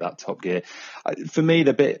do hit that top gear. For me,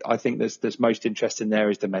 the bit I think that's most interesting there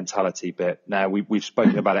is the mentality bit. Now we've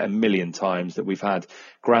spoken about it a million times that we've had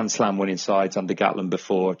Grand Slam winning sides under Gatland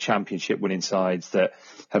before, championship winning sides that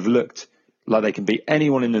have looked like they can beat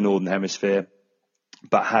anyone in the Northern Hemisphere,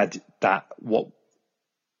 but had that what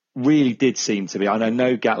really did seem to be, I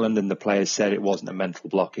know Gatland and the players said it wasn't a mental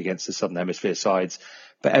block against the Southern Hemisphere sides,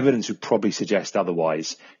 but evidence would probably suggest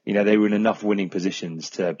otherwise. They were in enough winning positions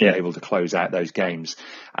to be able to close out those games.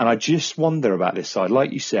 And I just wonder about this side,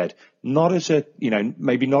 like you said,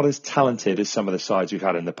 maybe not as talented as some of the sides we've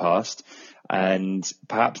had in the past, and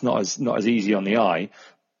perhaps not as easy on the eye.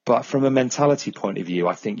 But from a mentality point of view,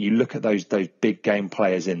 I think you look at those big game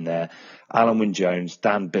players in there, Alan Wynne-Jones,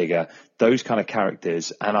 Dan Biggar, those kind of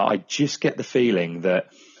characters. And I just get the feeling that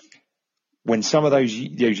when some of those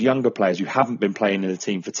younger players who haven't been playing in the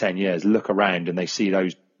team for 10 years look around and they see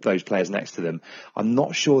those players next to them, I'm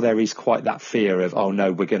not sure there is quite that fear of, oh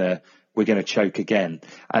no, we're going to choke again.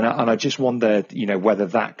 And I just wonder, whether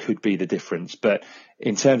that could be the difference. But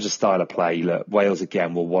in terms of style of play, look, Wales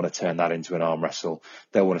again will want to turn that into an arm wrestle.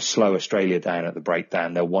 They'll want to slow Australia down at the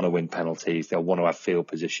breakdown. They'll want to win penalties. They'll want to have field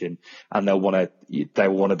position, and they'll want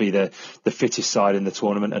to be the fittest side in the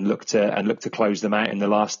tournament and look to close them out in the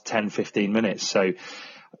last 10, 15 minutes. So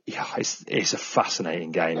yeah, it's a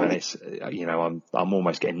fascinating game, and it's I'm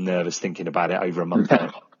almost getting nervous thinking about it over a month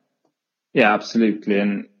now. Yeah, absolutely.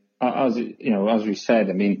 And as we said,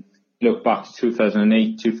 I mean, look back to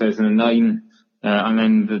 2008, 2009, and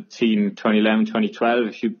then the team 2011, 2012.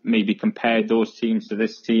 If you maybe compared those teams to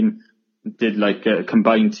this team, did like a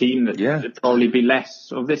combined team, there'd probably be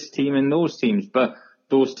less of this team in those teams. But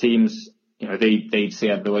those teams, they'd say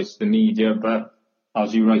otherwise to the media. But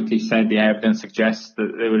as you rightly said, the evidence suggests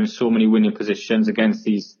that they were in so many winning positions against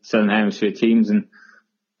these Southern Hemisphere teams, and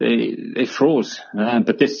they froze.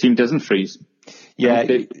 But this team doesn't freeze. Yeah,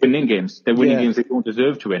 they're winning games. They're winning games they don't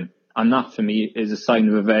deserve to win. And that, for me, is a sign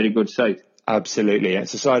of a very good side. Absolutely.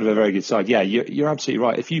 It's a side of a very good side. Yeah, you're absolutely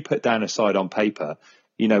right. If you put down a side on paper,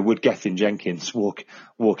 would Gethin-Jenkins walk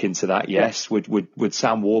into that? Yes. Would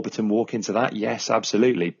Sam Warburton walk into that? Yes,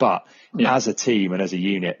 absolutely. But as a team and as a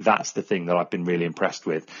unit, that's the thing that I've been really impressed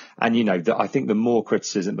with. And, I think the more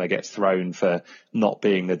criticism that gets thrown for not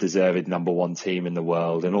being the deserved number one team in the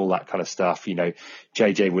world and all that kind of stuff,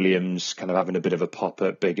 JJ Williams kind of having a bit of a pop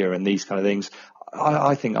at Biggar and these kind of things,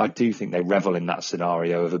 I do think they revel in that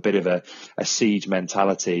scenario of a bit of a siege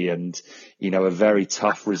mentality and, a very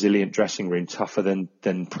tough, resilient dressing room, tougher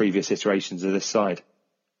than previous iterations of this side.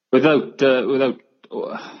 Without,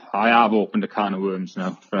 I have opened a can of worms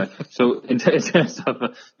now, right? So in terms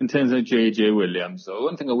of JJ Williams, so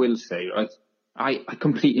one thing I will say, right? I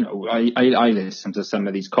completely, I listen to some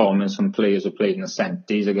of these comments from players who played in the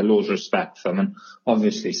 70s. I get loads of respect for them. And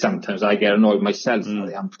obviously sometimes I get annoyed myself.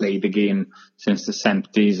 They haven't played the game since the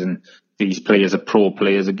 70s and these players are pro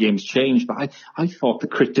players. The game's changed. But I thought the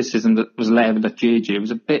criticism that was levelled at JJ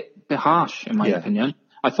was a bit harsh in my opinion.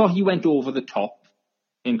 I thought he went over the top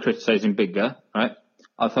in criticising Biggar, right?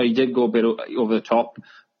 I thought he did go a bit over the top.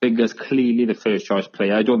 Biggar's clearly the first choice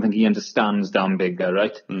player. I don't think he understands Dan Biggar,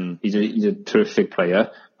 right? He's a terrific player,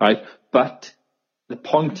 right? But the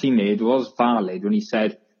point he made was valid when he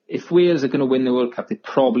said, if Wales are going to win the World Cup, they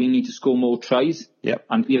probably need to score more tries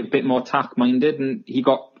and be a bit more attack-minded. And he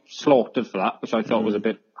got slaughtered for that, which I thought was a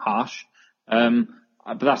bit harsh.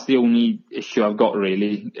 But that's the only issue I've got,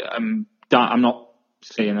 really. I'm not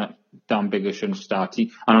saying that Dan Biggar shouldn't start,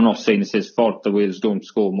 and I'm not saying it's his fault the Wales don't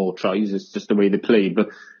score more tries. It's just the way they play. But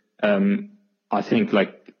I think,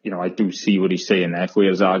 I do see what he's saying there. If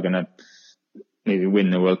Wales are going to maybe win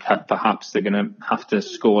the World Cup, perhaps they're going to have to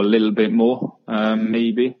score a little bit more,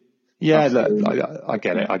 maybe. Yeah, look, I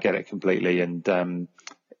get it. I get it completely. And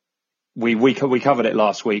we covered it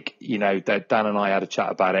last week. That Dan and I had a chat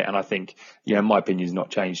about it, and I think, my opinion's not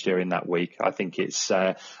changed during that week. I think it's,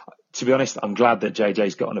 to be honest, I'm glad that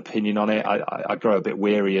JJ's got an opinion on it. I grow a bit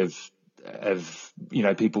weary of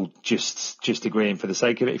people just agreeing for the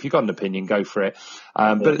sake of it. If you've got an opinion, go for it.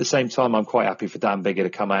 But at the same time, I'm quite happy for Dan Biggar to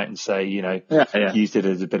come out and say, used it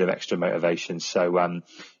as a bit of extra motivation. So,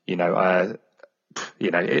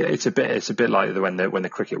 it's a bit like when the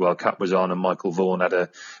Cricket World Cup was on and Michael Vaughan had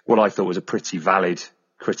what I thought was a pretty valid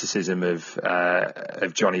criticism of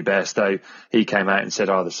Johnny Bairstow. He came out and said,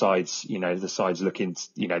 the sides looking,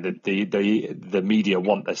 the media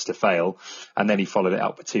want this to fail. And then he followed it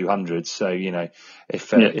up with 200. So,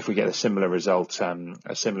 if we get a similar result from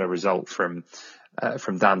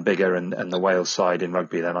Dan Biggar and the Wales side in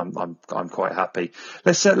rugby, then I'm quite happy.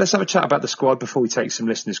 Let's have a chat about the squad before we take some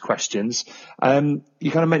listeners' questions.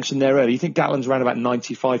 You kind of mentioned there earlier, you think Gatland's around about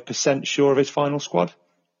 95% sure of his final squad?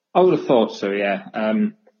 I would have thought so, yeah.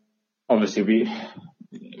 Obviously,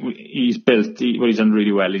 he's built. What he's done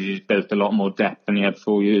really well is he's built a lot more depth than he had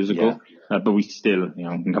 4 years ago. Yeah. But we still,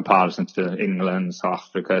 in comparison to England, South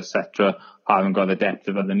Africa, etc., haven't got the depth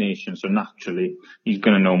of other nations. So naturally, he's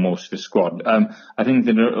going to know most of his squad. I think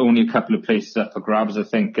there are only a couple of places up for grabs. I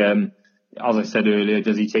think, as I said earlier,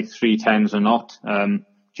 does he take 3 10s or not?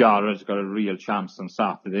 Jara's got a real chance on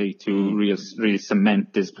Saturday to really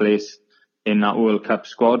cement his place in that World Cup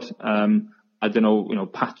squad. I don't know,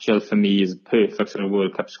 Patchell for me is a perfect sort of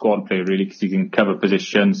World Cup squad player, really, because he can cover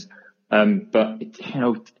positions. But,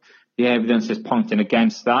 the evidence is pointing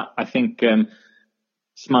against that. I think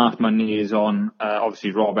smart money is on.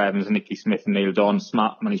 Obviously, Rob Evans and Nicky Smith nailed on.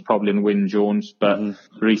 Smart money's probably in Wyn Jones, but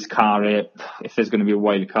Rhys Carré, if there's going to be a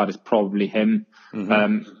wild card, it's probably him.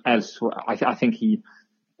 Elsewhere, I think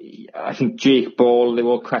Jake Ball, they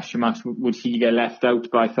were question marks. Would he get left out?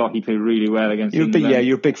 But I thought he played really well against England.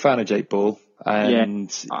 You're a big fan of Jake Ball.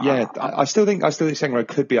 And I still think Sengro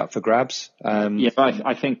could be up for grabs. But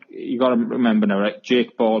I think you got to remember now, right?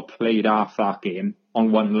 Jake Ball played half that game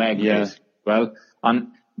on one leg as well. And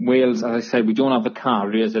Wales, as I said, we don't have the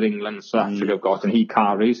carriers that England and South Africa have got, and he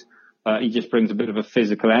carries. He just brings a bit of a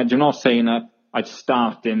physical edge. I'm not saying that I'd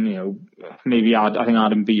start him, maybe I think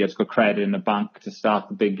Adam Beard's got credit in the bank to start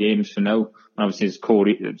the big games for now. And obviously it's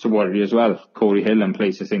a worry as well. Corey Hill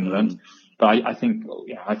places England. But I think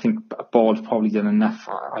Ball's probably done enough.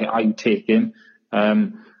 I'd take him.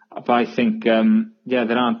 But I think,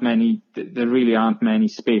 there really aren't many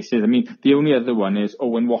spaces. I mean, the only other one is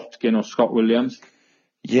Owen Watkin or Scott Williams.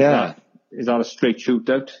 Yeah. Is that a straight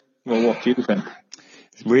shootout? Well, what do you think?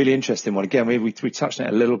 It's a really interesting one. Again, we touched on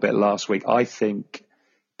it a little bit last week. I think,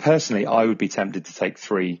 personally, I would be tempted to take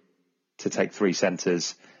three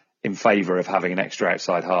centres in favour of having an extra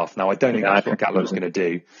outside half. Now, I don't think that's what Gatland's going to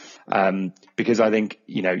do, because I think,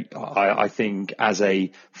 I think as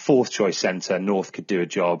a fourth choice centre, North could do a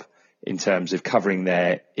job in terms of covering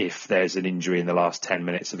there if there's an injury in the last 10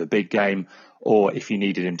 minutes of a big game, or if you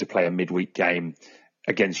needed him to play a midweek game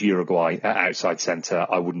against Uruguay at outside centre,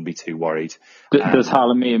 I wouldn't be too worried. Does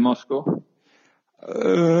Halimi in Moscow?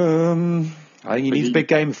 I think he needs a big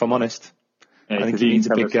game, if I'm honest. Yeah, I think he needs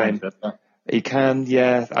a big game. He can,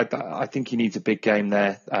 yeah. I think he needs a big game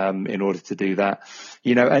there in order to do that.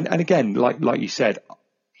 And again, like you said,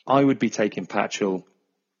 I would be taking Patchell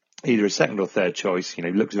either a second or third choice. He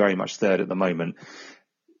looks very much third at the moment.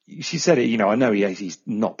 She said it, I know he's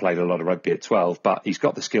not played a lot of rugby at 12, but he's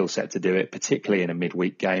got the skill set to do it, particularly in a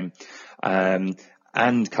midweek game,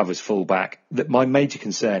 and covers fullback. My major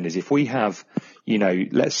concern is if we have,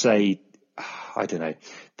 let's say, I don't know,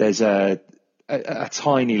 there's a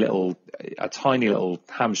tiny little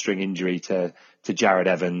hamstring injury to Jared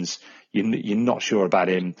Evans. You're not sure about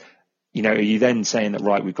him. Are you then saying that,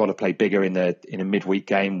 right, we've got to play bigger in a midweek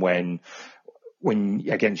game when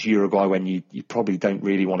against Uruguay, when you probably don't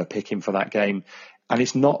really want to pick him for that game? And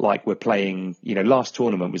it's not like we're playing, last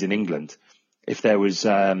tournament was in England. If there was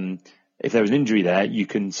an injury there, you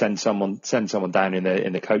can send someone down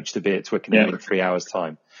in the coach to be at Twickenham in 3 hours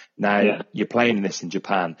time. Now, you're playing this in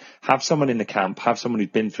Japan. Have someone in the camp, have someone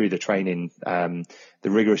who's been through the training, the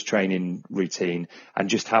rigorous training routine, and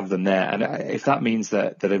just have them there. And if that means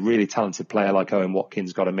that a really talented player like Owen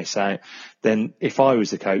Watkins got to miss out, then if I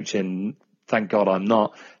was the coach, and thank God I'm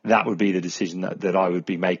not, that would be the decision that I would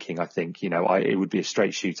be making. I think, it would be a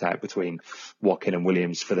straight shootout between Watkin and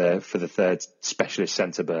Williams for the third specialist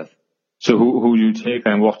centre berth. So who do you take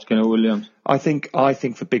then, Watkin or Williams? I think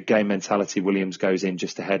for big game mentality, Williams goes in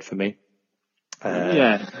just ahead for me.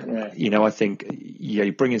 I think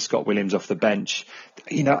you're bringing Scott Williams off the bench.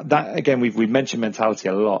 That again, we've mentioned mentality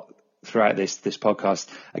a lot throughout this podcast.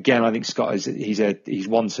 Again, I think Scott he's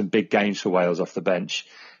won some big games for Wales off the bench.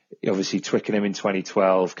 Obviously, Twickenham in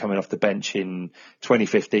 2012, coming off the bench in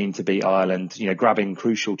 2015 to beat Ireland. Grabbing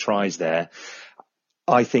crucial tries there.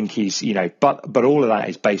 I think he's, but all of that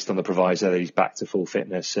is based on the proviso that he's back to full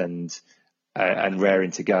fitness and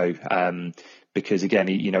raring to go. Because again,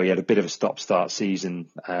 he had a bit of a stop-start season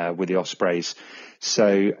with the Ospreys,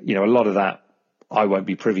 so a lot of that I won't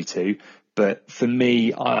be privy to. But for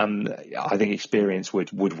me, I think experience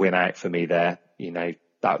would win out for me there.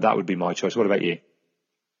 That would be my choice. What about you?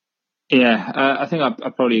 Yeah, I think I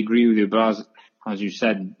probably agree with you. But as you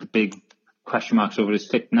said, the big question marks over his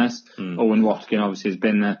fitness. Owen Watkin obviously has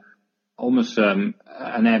been almost an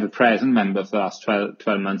ever-present member for the last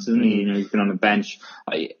 12 months, isn't he? He's been on the bench.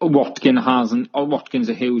 Watkin's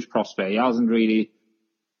a huge prospect. He hasn't really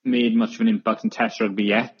made much of an impact in Test rugby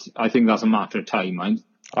yet. I think that's a matter of time, mind.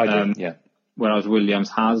 I do, yeah. Whereas Williams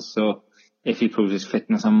has. So if he proves his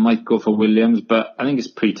fitness, I might go for Williams. But I think it's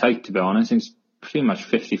pretty tight, to be honest. It's pretty much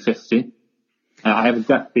 50-50. I have a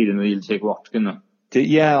gut feeling that he'll take Watkin, though.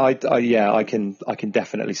 Yeah, I can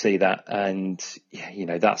definitely see that, and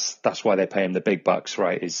that's why they pay him the big bucks,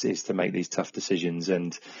 right? Is to make these tough decisions,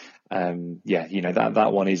 and that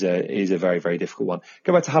one is a very, very difficult one.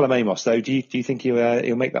 Go back to Hallam Amos though. Do you think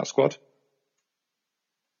he'll make that squad?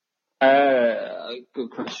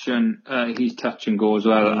 Good question. He's touch and go as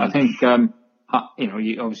well. I think you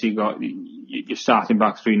obviously got your starting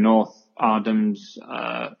back three: North, Adams,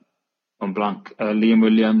 on blank, Liam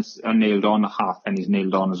Williams nailed on, half, and he's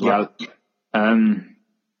nailed on as well.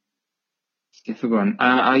 Difficult one.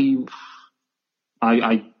 I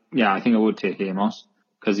think I would take Amos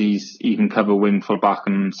because he can cover wing, full back,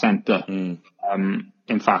 and centre. In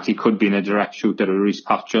fact, he could be in a direct shoot at a Reece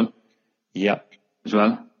Patchell. Yep, as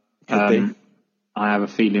well. I have a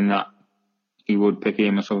feeling that he would pick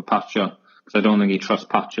Amos over Patchell because I don't think he trusts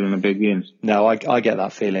Patchell in the big games. No, I get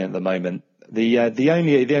that feeling at the moment. The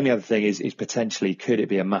only other thing is potentially could it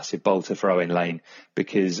be a massive bolter for Owen Lane,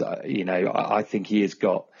 because I think he has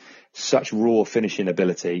got such raw finishing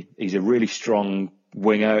ability. He's a really strong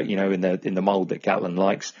winger, in the mould that Gatland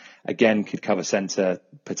likes. Again, could cover centre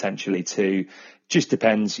potentially too. Just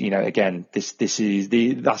depends, again,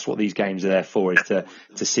 that's what these games are there for, is to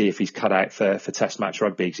see if he's cut out for Test match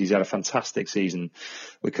rugby, because he's had a fantastic season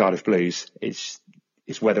with Cardiff Blues. It's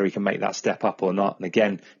whether he can make that step up or not. And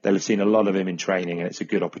again, they'll have seen a lot of him in training, and it's a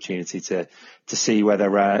good opportunity to see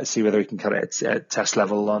whether he can cut it at Test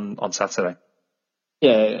level on Saturday.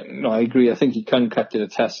 Yeah, no, I agree. I think he can cut it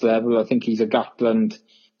at Test level. I think he's a Gatland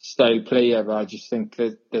style player, but I just think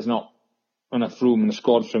that there's not enough room in the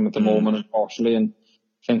squad for him at the moment, unfortunately, and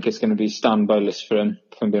I think it's going to be a standby list for him,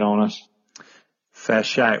 if I'm being honest. Fair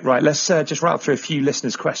shout. Right, let's just rattle through a few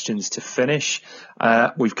listeners' questions to finish.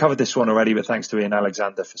 We've covered this one already, but thanks to Ian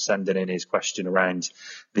Alexander for sending in his question around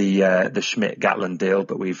the Schmidt-Gatland deal,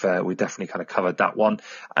 but we definitely kind of covered that one.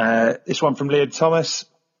 This one from Leon Thomas.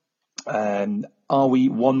 Are we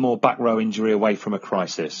one more back row injury away from a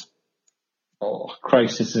crisis? Oh,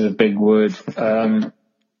 crisis is a big word.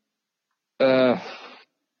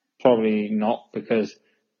 Probably not, because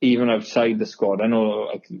even outside the squad, I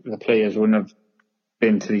know the players wouldn't have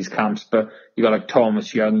been to these camps, but you got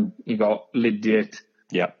Thomas Young, you got Lydiate,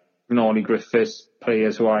 Nolly Griffiths,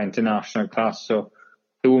 players who are international class, so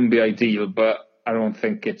it wouldn't be ideal, but I don't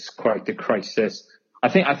think it's quite a crisis. I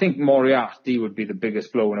think Moriarty would be the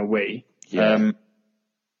biggest blow in a way.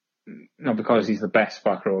 Not because he's the best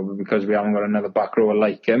back rower, but because we haven't got another back rower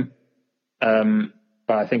like him.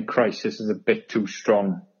 But I think crisis is a bit too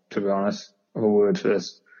strong, to be honest, of a word for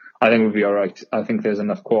this. I think we'll be all right. I think there's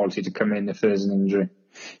enough quality to come in if there is an injury.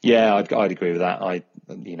 Yeah, I'd agree with that. I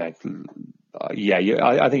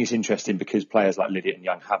think it's interesting because players like Lydiate and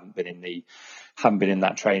Young haven't been in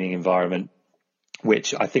that training environment,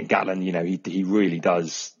 which I think Gatland, he really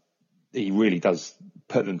does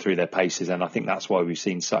put them through their paces, and I think that's why we've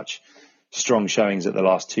seen such strong showings at the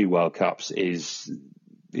last two World Cups.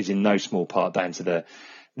 Is in no small part down to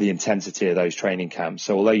the intensity of those training camps.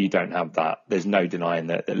 So although you don't have that, there's no denying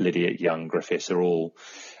that Lydiate, Young, Griffiths are all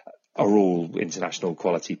international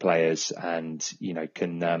quality players, and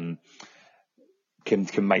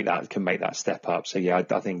can make that step up. So yeah,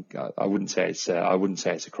 I think I wouldn't say it's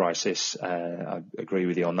a crisis. I agree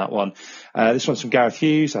with you on that one. This one's from Gareth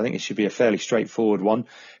Hughes. I think it should be a fairly straightforward one.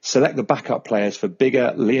 Select the backup players for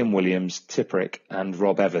Biggar, Liam Williams, Tipuric, and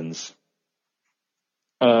Rob Evans.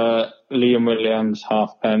 Liam Williams,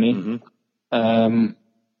 Halfpenny. Mm-hmm.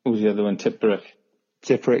 Who's the other one?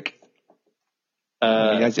 Tipuric.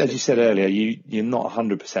 As you said earlier, you're not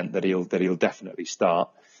 100% that he'll definitely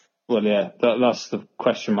start. Well, yeah, that's the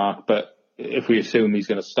question mark. But if we assume he's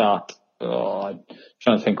going to start, I'm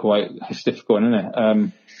trying to think why it's difficult, isn't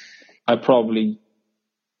it?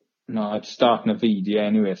 I'd start Navidi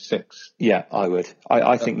anyway at 6. Yeah, I would.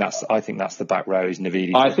 I think that's the back row is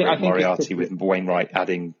Navidi, Moriarty with Wainwright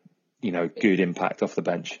adding, good impact off the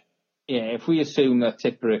bench. Yeah, if we assume that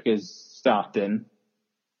Tipuric is starting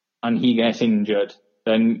and he gets injured,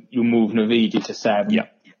 then you move Navidi to 7. Yeah.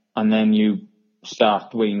 And then you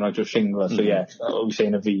start Wainwright or Shingler. So yeah, we're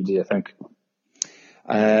saying Navidi, I think.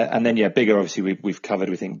 And then Biggar, obviously we've covered.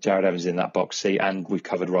 We think Jared Evans in that box seat, and we've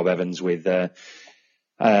covered Rob Evans with the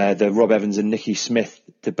Rob Evans and Nicky Smith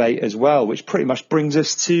debate as well, which pretty much brings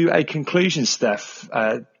us to a conclusion. Steph,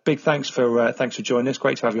 big thanks for joining us.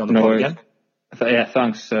 Great to have you on the pod again. Yeah,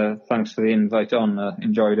 thanks for the invite on.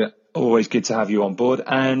 Enjoyed it. Always good to have you on board.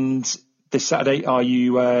 And this Saturday, are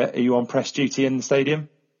you on press duty in the stadium?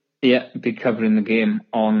 Yeah, be covering the game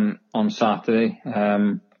on Saturday.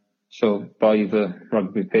 So buy the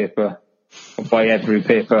rugby paper, or buy every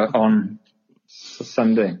paper on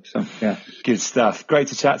Sunday. So yeah, good stuff. Great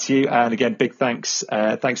to chat to you. And again, big thanks.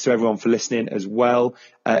 Thanks to everyone for listening as well.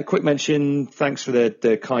 Quick mention, thanks for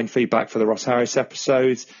the kind feedback for the Ross Harris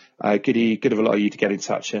episodes. Good of a lot of you to get in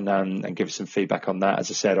touch and give us some feedback on that.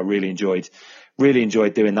 As I said, I really enjoyed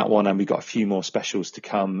doing that one, and we've got a few more specials to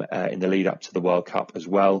come in the lead up to the World Cup as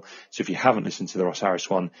well. So if you haven't listened to the Ross Harris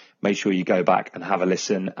one, make sure you go back and have a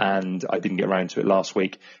listen. And I didn't get around to it last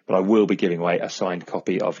week, but I will be giving away a signed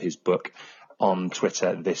copy of his book on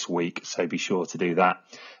Twitter this week, so be sure to do that.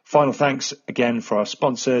 Final thanks again for our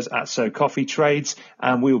sponsors at So Coffee Trades,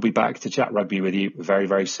 and we will be back to chat rugby with you very,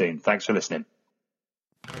 very soon. Thanks for listening.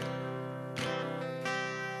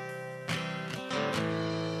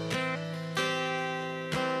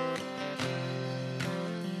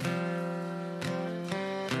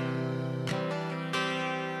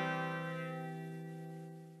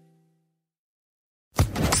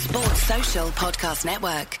 Sports Social Podcast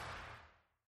Network.